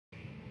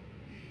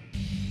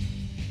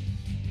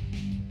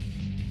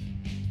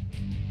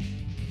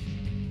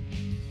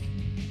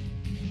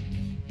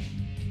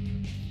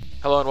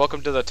Hello and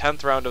welcome to the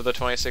 10th round of the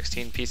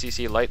 2016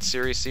 PCC Lites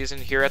Series season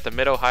here at the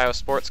Mid-Ohio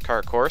Sports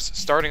Car Course.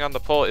 Starting on the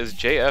pole is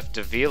JF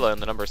Davila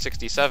in the number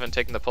 67,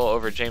 taking the pole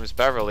over James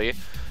Beverly.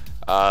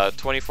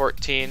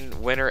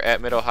 2014 winner at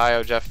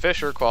Mid-Ohio, Jeff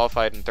Fisher,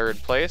 qualified in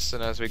 3rd place.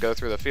 And as we go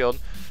through the field,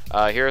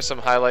 here are some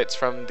highlights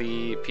from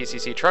the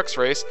PCC Trucks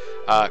race.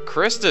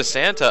 Chris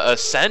DeSanta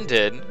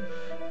ascended,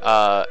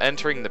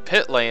 entering the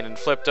pit lane and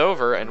flipped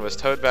over and was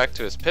towed back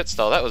to his pit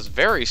stall. That was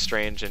very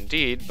strange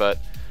indeed, but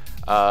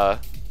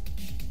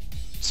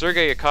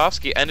Sergey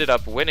Yakovsky ended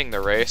up winning the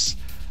race.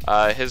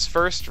 His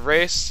first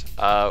race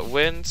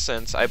win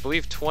since, I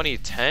believe,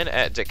 2010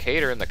 at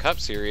Decatur in the Cup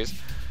Series.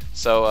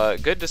 So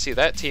good to see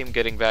that team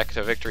getting back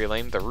to victory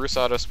lane. The Rus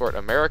Autosport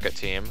America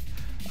team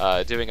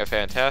doing a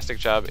fantastic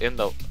job in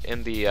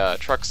the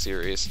Truck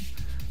Series.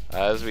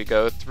 As we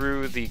go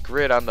through the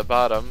grid on the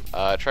bottom,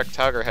 Trek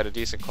Tauger had a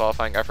decent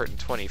qualifying effort in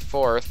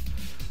 24th.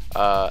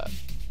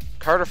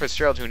 Carter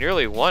Fitzgerald, who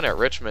nearly won at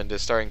Richmond,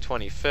 is starting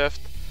 25th.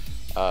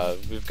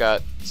 We've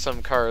got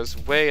some cars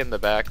way in the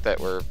back that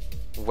were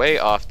way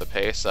off the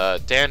pace.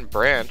 Dan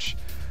Branch,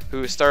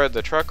 who started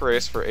the truck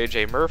race for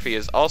AJ Murphy,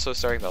 is also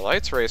starting the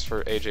lights race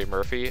for AJ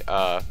Murphy.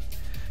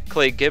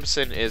 Clay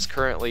Gibson is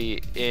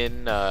currently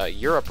in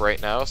Europe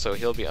right now, so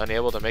he'll be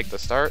unable to make the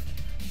start.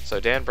 So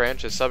Dan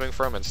Branch is subbing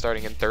for him and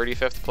starting in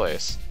 35th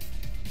place.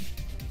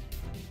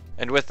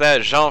 And with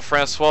that,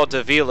 Jean-Francois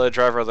Davila,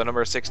 driver of the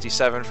number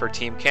 67 for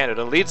Team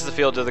Canada, leads the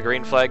field to the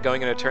green flag.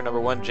 Going into turn number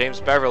 1, James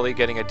Beverly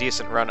getting a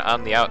decent run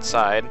on the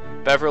outside.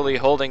 Beverly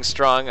holding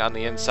strong on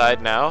the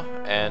inside now,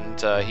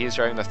 and he's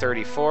driving the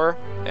 34.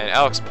 And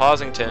Alex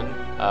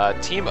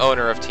Posington, team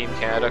owner of Team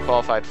Canada,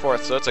 qualified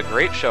 4th, so it's a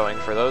great showing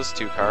for those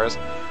two cars,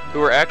 who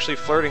were actually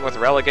flirting with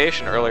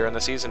relegation earlier in the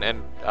season.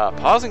 And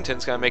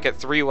Posington's going to make it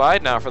 3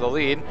 wide now for the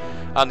lead.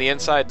 On the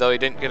inside, though, he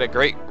didn't get a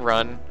great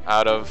run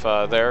out of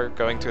there,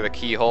 going through the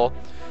keyhole.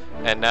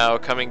 And now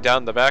coming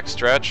down the back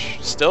stretch,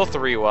 still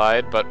 3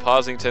 wide, but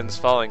Posington's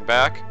falling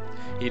back.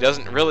 He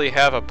doesn't really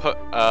have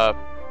a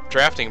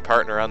drafting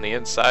partner on the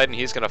inside, and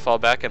he's going to fall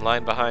back in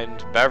line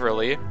behind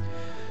Beverly.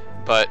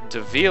 But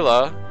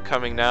Davila,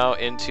 coming now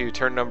into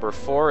turn number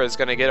 4, is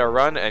going to get a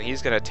run, and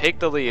he's going to take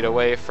the lead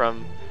away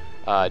from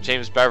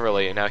James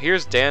Beverly. And now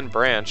here's Dan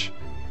Branch,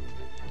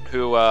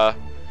 who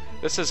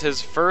this is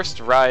his first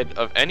ride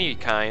of any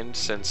kind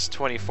since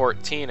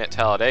 2014 at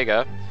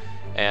Talladega,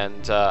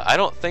 and I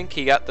don't think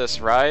he got this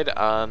ride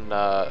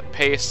on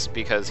pace,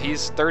 because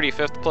he's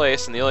 35th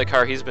place, and the only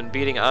car he's been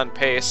beating on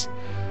pace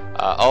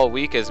all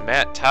week is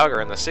Matt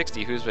Tauger in the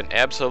 60, who's been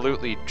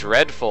absolutely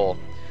dreadful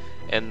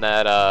in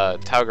that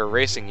Tauger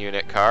Racing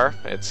Unit car.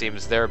 It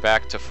seems they're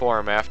back to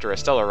form after a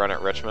stellar run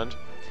at Richmond.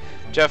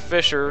 Jeff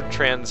Fisher,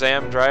 Trans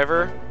Am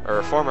driver,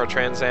 or former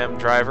Trans Am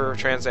driver,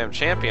 Trans Am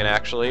champion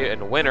actually,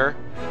 and winner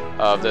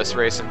of this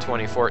race in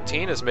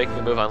 2014, is making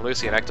the move on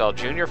Lucien Ekdahl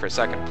Jr. for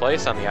 2nd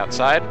place on the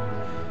outside.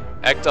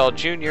 Ekdahl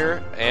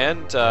Jr.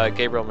 and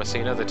Gabriel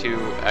Messina, the two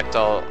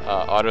Ekdahl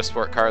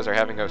Autosport cars, are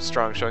having a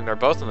strong showing. They're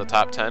both in the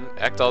top 10.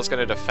 Ekdahl's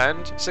going to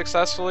defend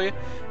successfully,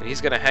 and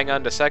he's going to hang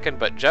on to 2nd,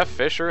 but Jeff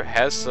Fisher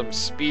has some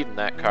speed in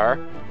that car.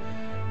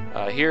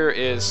 Here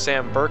is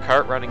Sam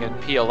Burkhart running in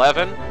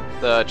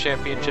P11, the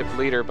championship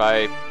leader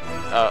by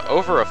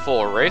over a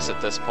full race at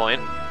this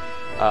point.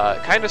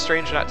 Kind of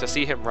strange not to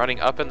see him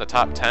running up in the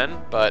top 10,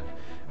 but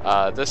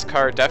this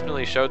car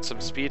definitely showed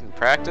some speed in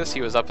practice. He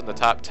was up in the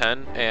top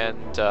 10,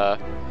 and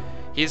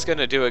he's going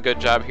to do a good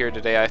job here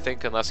today, I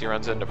think, unless he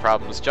runs into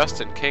problems.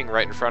 Justin King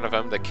right in front of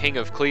him, the King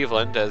of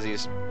Cleveland, as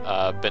he's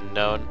been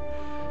known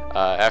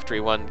after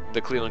he won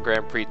the Cleveland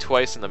Grand Prix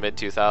twice in the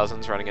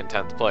mid-2000s, running in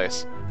 10th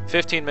place.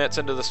 15 minutes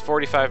into this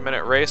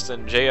 45-minute race,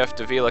 and JF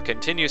Davila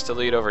continues to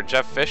lead over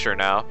Jeff Fisher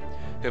now,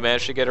 who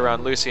managed to get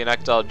around Lucien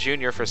Ekdahl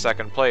Jr. for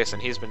 2nd place,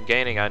 and he's been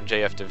gaining on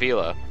JF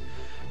Davila.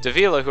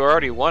 Davila, who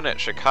already won at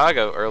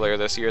Chicago earlier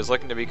this year, is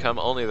looking to become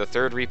only the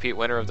 3rd repeat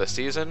winner of the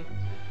season,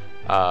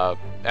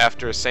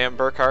 after Sam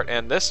Burkhart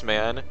and this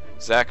man,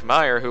 Zach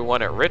Meyer, who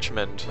won at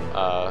Richmond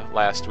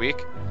last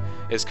week,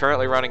 is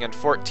currently running in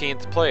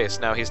 14th place.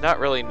 Now, he's not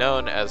really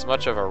known as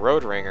much of a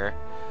road ringer,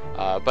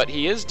 but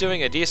he is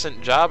doing a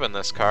decent job in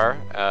this car,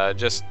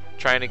 just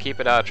trying to keep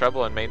it out of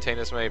trouble and maintain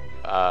as many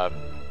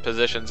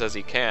positions as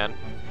he can.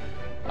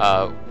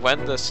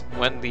 When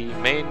the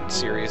main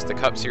series, the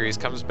Cup Series,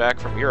 comes back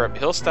from Europe,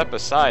 he'll step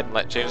aside and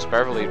let James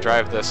Beverly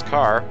drive this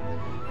car,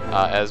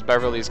 as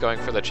Beverly's going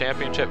for the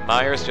championship.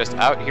 Meyer's just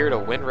out here to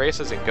win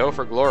races and go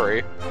for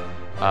glory,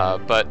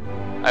 but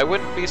I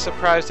wouldn't be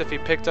surprised if he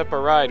picked up a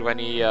ride when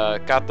he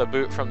got the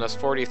boot from this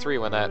 43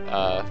 when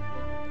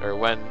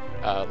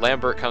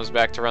Lambert comes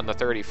back to run the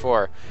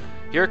 34.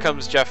 Here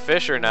comes Jeff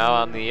Fisher now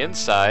on the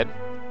inside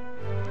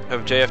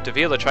of JF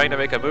Davila, trying to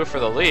make a move for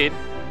the lead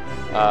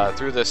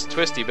through this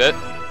twisty bit,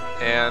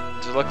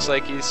 and looks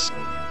like he's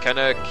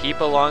gonna keep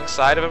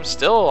alongside of him,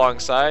 still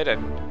alongside,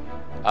 and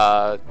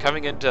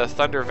coming into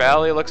Thunder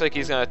Valley, looks like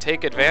he's gonna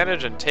take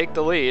advantage and take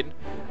the lead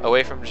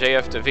away from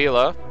JF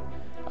Davila.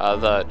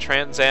 The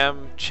Trans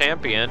Am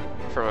champion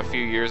from a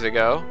few years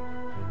ago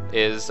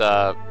is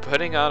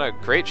putting on a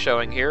great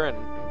showing here and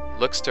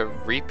looks to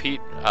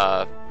repeat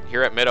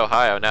here at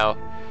Mid-Ohio. Now,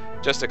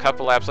 just a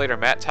couple laps later,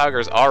 Matt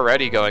Tauger's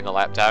already going a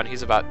lap down.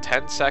 He's about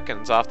 10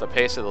 seconds off the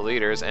pace of the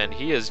leaders, and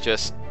he has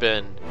just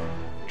been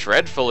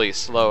dreadfully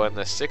slow in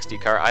this 60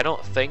 car. I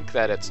don't think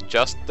that it's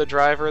just the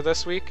driver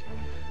this week,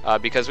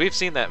 because we've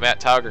seen that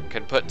Matt Tauger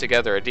can put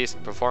together a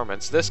decent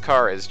performance. This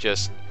car is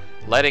just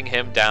letting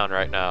him down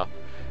right now.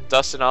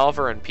 Dustin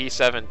Oliver in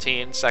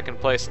P17, second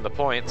place in the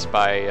points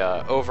by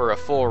over a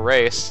full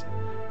race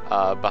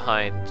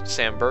behind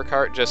Sam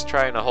Burkhart, just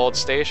trying to hold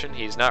station.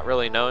 He's not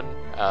really known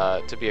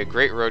to be a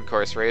great road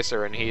course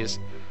racer, and he's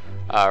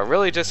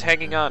really just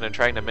hanging on and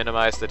trying to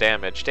minimize the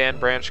damage. Dan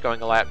Branch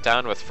going a lap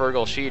down with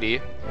Fergal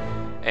Sheedy,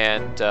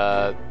 and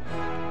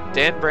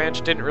Dan Branch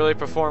didn't really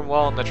perform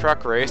well in the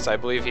truck race. I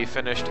believe he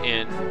finished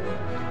in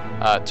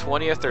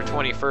 20th or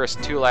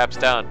 21st, 2 laps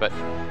down, but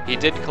he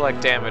did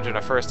collect damage in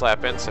a first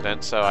lap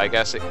incident, so I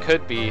guess it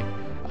could be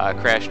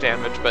crash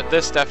damage, but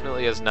this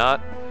definitely is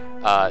not.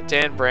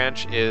 Dan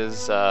Branch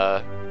is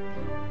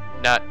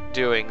not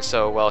doing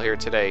so well here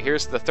today.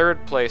 Here's the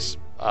third place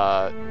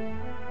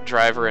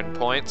driver in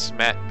points,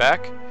 Matt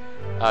Beck,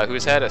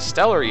 who's had a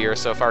stellar year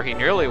so far. He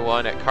nearly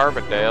won at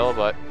Carbondale,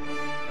 but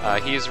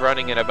he's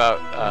running in about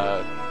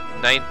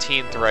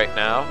 19th right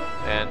now,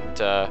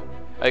 and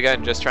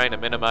again, just trying to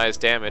minimize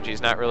damage.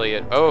 He's not really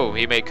oh,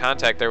 he made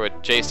contact there with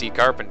J.C.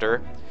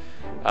 Carpenter.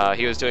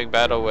 He was doing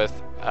battle with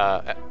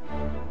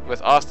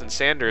Austin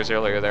Sanders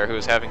earlier there, who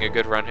was having a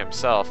good run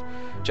himself.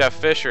 Jeff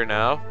Fisher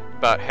now,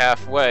 about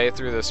halfway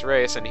through this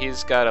race, and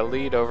he's got a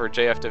lead over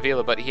JF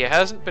Davila, but he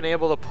hasn't been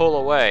able to pull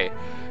away,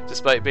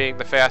 despite being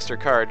the faster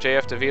car.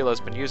 JF Davila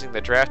has been using the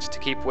draft to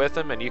keep with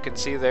him, and you can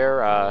see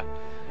there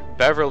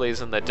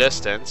Beverly's in the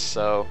distance,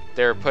 so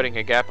they're putting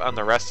a gap on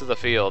the rest of the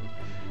field.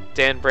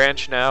 Dan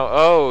Branch now,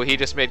 oh, he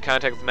just made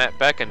contact with Matt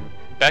Beck, and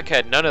Beck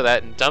had none of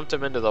that and dumped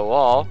him into the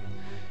wall,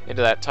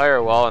 into that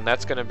tire wall, and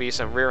that's going to be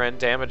some rear end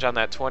damage on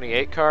that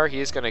 28 car.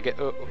 He's going to get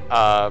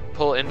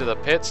pull into the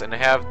pits and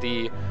have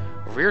the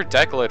rear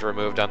deck lid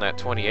removed on that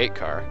 28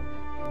 car.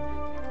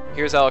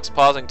 Here's Alex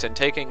Posington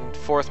taking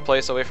 4th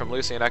place away from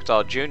Lucien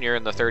Ekdahl Jr.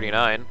 in the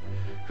 39,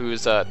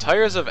 whose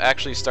tires have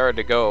actually started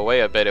to go away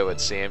a bit, it would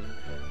seem.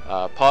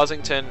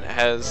 Posington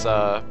has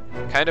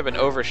kind of been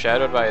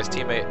overshadowed by his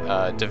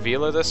teammate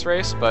Davila this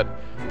race, but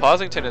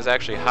Posington is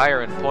actually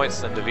higher in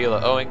points than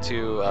Davila, owing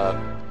to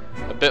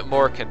a bit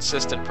more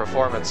consistent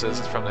performances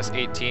from this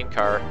 18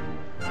 car.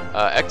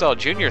 Ekdahl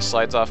Jr.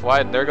 slides off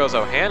wide, and there goes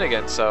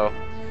O'Hannigan, so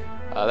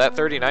that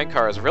 39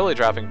 car is really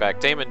dropping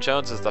back. Damon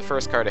Jones is the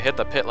first car to hit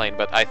the pit lane,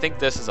 but I think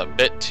this is a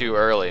bit too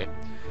early.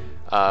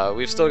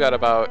 We've still got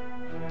about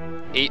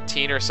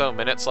 18 or so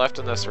minutes left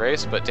in this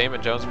race, but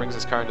Damon Jones brings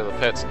his car into the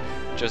pits.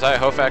 Josiah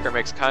Hofacker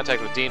makes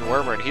contact with Dean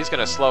Wormer, and he's going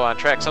to slow on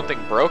track. Something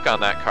broke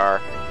on that car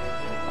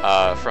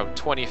from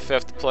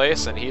 25th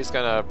place, and he's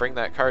going to bring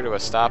that car to a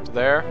stop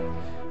there.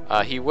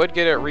 He would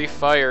get it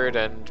refired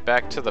and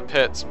back to the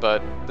pits,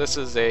 but this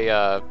is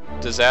a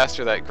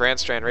disaster that Grand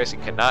Strand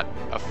Racing cannot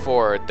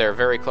afford. They're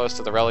very close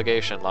to the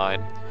relegation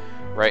line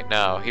right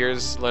now.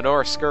 Here's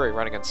Lenore Scurry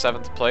running in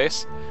 7th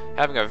place,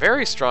 having a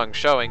very strong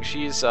showing.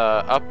 She's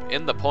up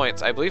in the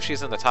points. I believe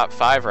she's in the top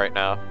 5 right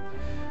now,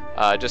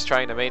 just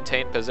trying to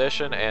maintain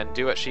position and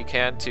do what she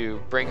can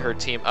to bring her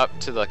team up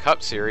to the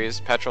Cup Series.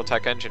 Petrol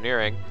Tech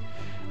Engineering,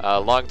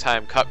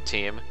 longtime Cup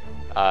team,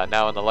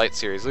 now in the Light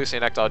Series.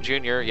 Lucien Ekdahl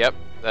Jr., yep,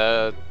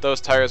 those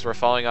tires were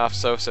falling off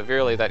so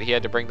severely that he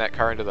had to bring that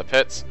car into the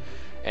pits,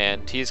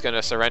 and he's going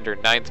to surrender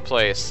 9th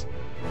place.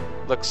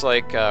 Looks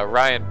like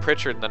Ryan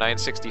Pritchard in the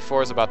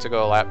 964 is about to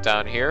go a lap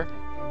down here.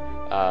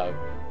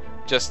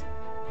 Just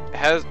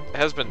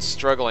has been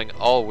struggling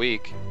all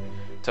week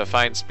to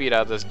find speed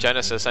out of this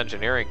Genesis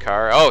Engineering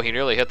car. Oh, he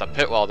nearly hit the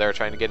pit wall there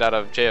trying to get out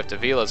of JF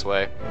Davila's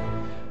way.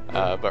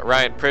 But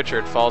Ryan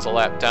Pritchard falls a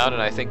lap down,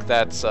 and I think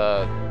that's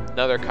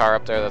another car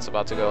up there that's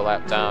about to go a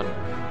lap down.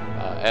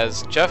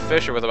 As Jeff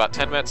Fisher with about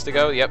 10 minutes to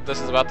go, yep,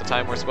 this is about the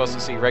time we're supposed to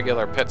see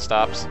regular pit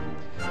stops.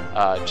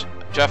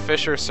 Jeff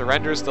Fisher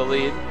surrenders the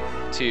lead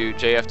to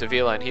JF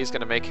Davila, and he's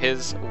going to make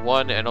his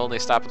one and only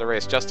stop of the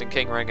race. Justin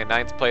King running in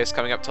 9th place,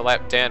 coming up to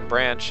lap Dan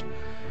Branch.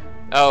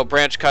 Oh,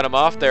 Branch cut him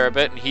off there a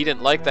bit, and he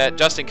didn't like that.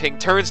 Justin King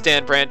turns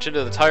Dan Branch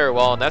into the tire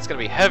wall, and that's going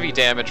to be heavy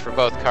damage for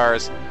both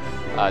cars.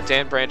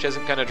 Dan Branch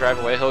isn't going to drive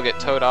away. He'll get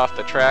towed off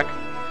the track,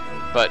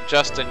 but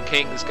Justin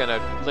King's going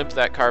to limp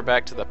that car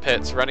back to the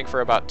pits, running for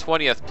about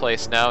 20th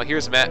place now.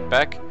 Here's Matt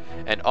Beck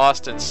and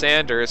Austin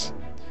Sanders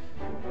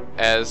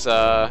as,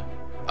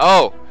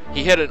 oh,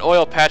 he hit an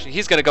oil patch, and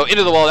he's going to go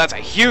into the wall. That's a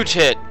huge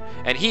hit,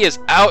 and he is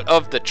out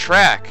of the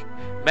track.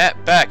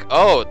 Matt Beck,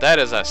 oh, that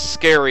is a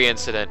scary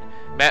incident.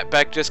 Matt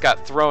Beck just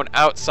got thrown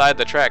outside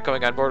the track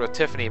going on board with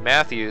Tiffany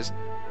Matthews.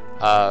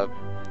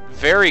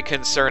 Very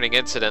concerning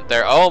incident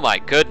there. Oh my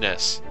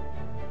goodness.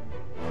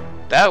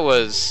 That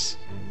was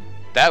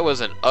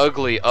an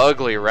ugly,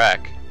 ugly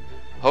wreck.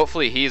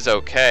 Hopefully he's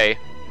okay.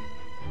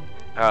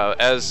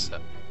 As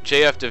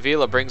JF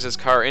Davila brings his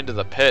car into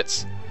the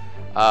pits,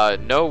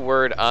 no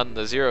word on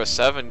the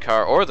 07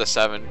 car or the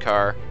 7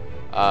 car,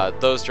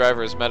 those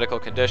drivers' medical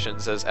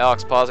conditions, as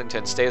Alex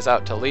Posington stays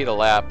out to lead a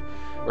lap.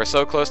 We're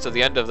so close to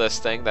the end of this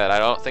thing that I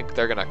don't think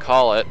they're going to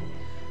call it.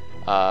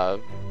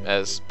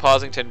 As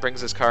Posington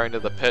brings his car into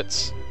the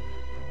pits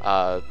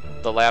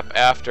the lap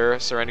after,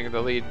 surrendering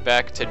the lead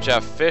back to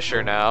Jeff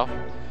Fisher now,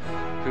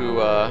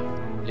 who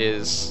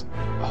is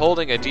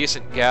holding a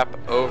decent gap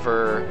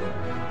over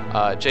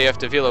JF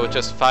Davila with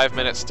just 5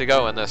 minutes to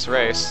go in this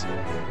race.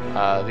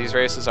 These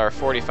races are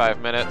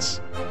 45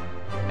 minutes,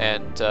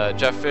 and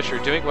Jeff Fisher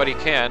doing what he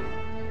can,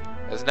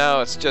 as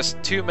now it's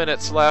just 2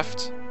 minutes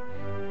left,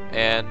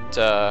 and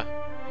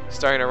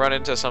starting to run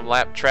into some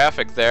lap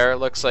traffic there.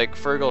 Looks like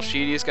Fergal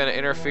Sheedy's going to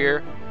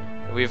interfere.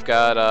 We've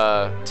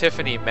got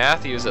Tiffany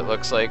Matthews, it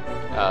looks like,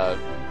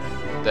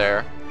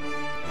 there.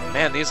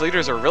 Man, these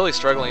leaders are really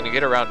struggling to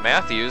get around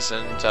Matthews,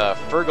 and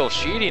Fergal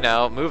Sheedy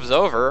now moves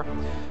over,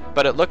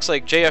 but it looks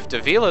like JF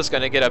Davila is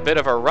going to get a bit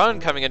of a run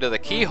coming into the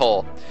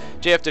keyhole.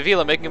 JF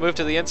Davila making a move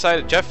to the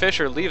inside. Jeff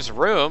Fisher leaves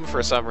room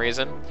for some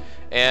reason,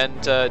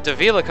 and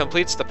Davila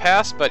completes the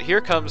pass, but here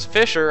comes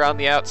Fisher on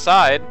the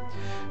outside,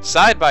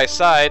 side by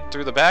side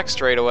through the back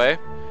straightaway.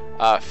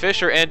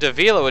 Fisher and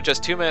Davila with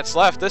just 2 minutes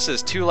left. This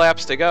is 2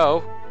 laps to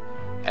go,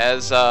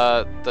 as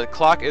the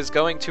clock is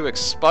going to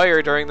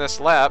expire during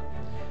this lap.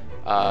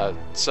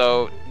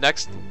 So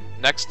next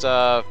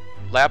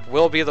lap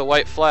will be the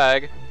white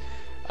flag.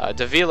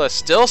 Davila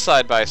still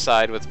side by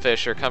side with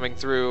Fisher coming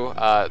through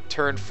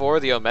turn 4,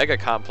 the Omega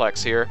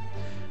complex here.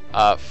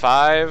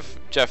 5,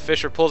 Jeff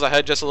Fisher pulls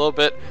ahead just a little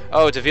bit.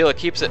 Oh, Davila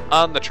keeps it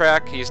on the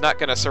track. He's not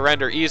going to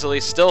surrender easily.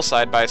 Still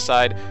side by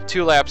side.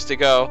 2 laps to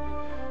go.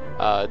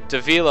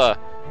 Davila,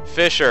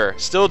 Fisher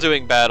still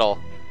doing battle.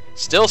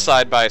 Still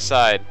side by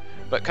side.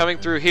 But coming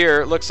through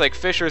here, looks like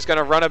Fisher is going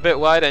to run a bit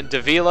wide, and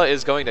Davila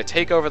is going to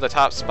take over the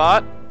top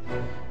spot.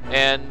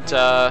 And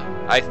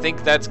I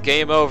think that's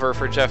game over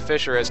for Jeff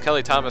Fisher as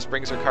Kelly Thomas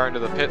brings her car into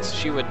the pits.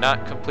 She would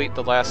not complete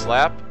the last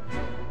lap.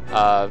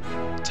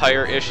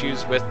 Tire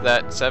issues with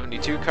that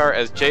 72 car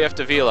as JF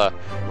Davila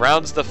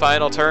rounds the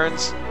final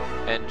turns,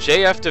 and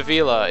JF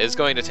Davila is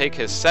going to take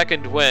his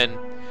second win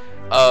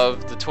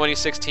of the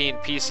 2016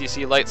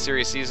 PCC Lites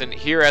Series season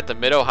here at the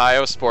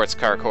Mid-Ohio Sports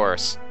Car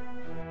Course.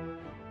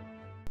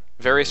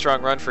 Very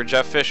strong run for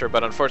Jeff Fisher,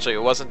 but unfortunately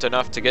it wasn't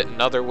enough to get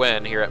another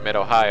win here at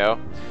Mid-Ohio.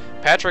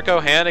 Patrick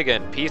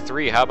O'Hannigan,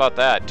 P3, how about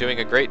that? Doing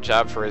a great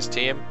job for his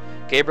team.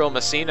 Gabriel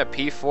Messina,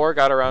 P4,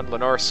 got around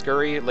Lenore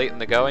Scurry late in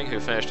the going, who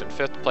finished in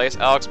 5th place.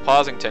 Alex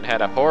Posington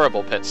had a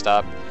horrible pit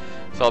stop,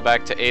 fell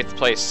back to 8th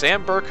place.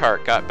 Sam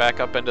Burkhart got back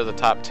up into the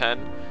top 10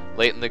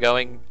 late in the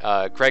going.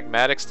 Greg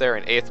Maddox there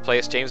in 8th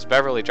place. James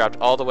Beverly dropped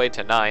all the way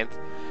to 9th.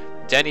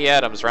 Denny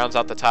Adams rounds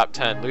out the top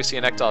 10.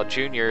 Lucien Ekdahl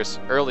Jr.'s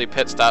early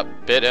pit stop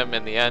bit him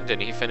in the end,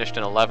 and he finished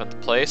in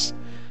 11th place.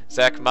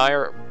 Zach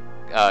Meyer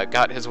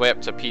got his way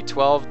up to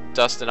P12.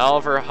 Dustin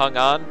Oliver hung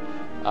on,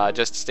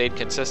 just stayed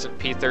consistent,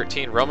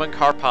 P13. Roman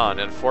Carpon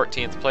in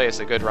 14th place,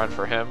 a good run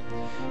for him.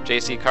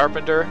 JC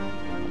Carpenter,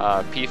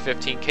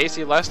 P15.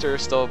 Casey Lester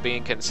still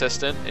being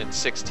consistent in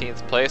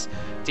 16th place.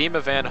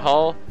 Dima Van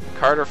Hull,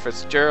 Carter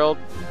Fitzgerald,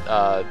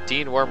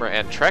 Dean Wormer,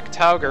 and Trek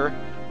Tauger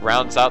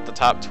rounds out the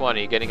top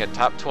 20, getting a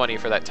top 20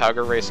 for that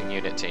Tauger Racing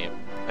Unit team.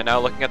 And now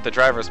looking at the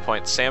driver's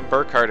points, Sam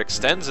Burkhart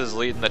extends his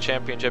lead in the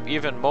championship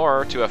even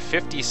more to a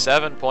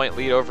 57-point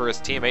lead over his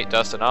teammate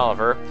Dustin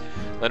Oliver.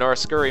 Lenore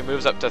Scurry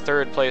moves up to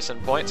 3rd place in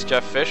points.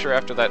 Jeff Fisher,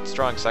 after that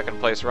strong 2nd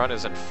place run,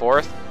 is in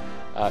 4th.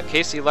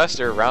 Casey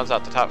Lester rounds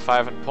out the top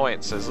 5 in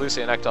points as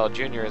Lucien Ekdahl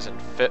Jr.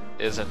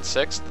 is in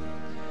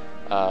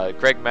 6th.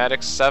 Greg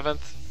Maddox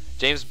 7th.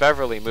 James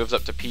Beverly moves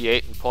up to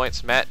P8 in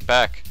points. Matt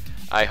Beck,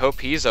 I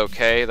hope he's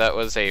okay. That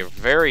was a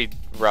very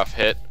rough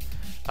hit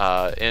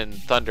in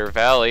Thunder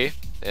Valley.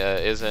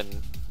 Is in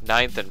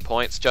 9th in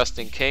points.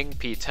 Justin King,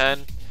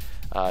 P10.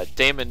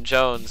 Damon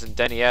Jones and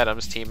Denny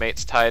Adams,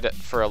 teammates, tied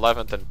for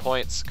 11th in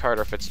points.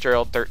 Carter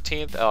Fitzgerald,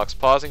 13th. Alex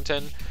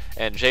Posington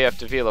and JF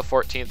Davila,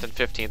 14th and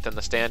 15th in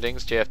the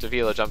standings. JF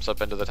Davila jumps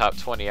up into the top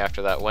 20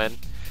 after that win.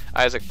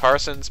 Isaac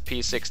Parsons,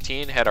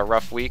 P16, had a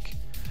rough week.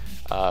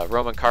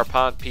 Roman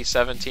Carpont,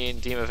 P17.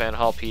 Dima Van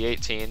Hull,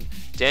 P18.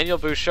 Daniel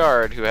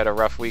Bouchard, who had a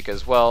rough week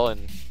as well,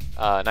 in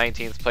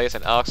 19th place.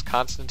 And Alex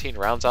Constantine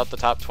rounds out the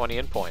top 20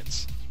 in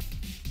points.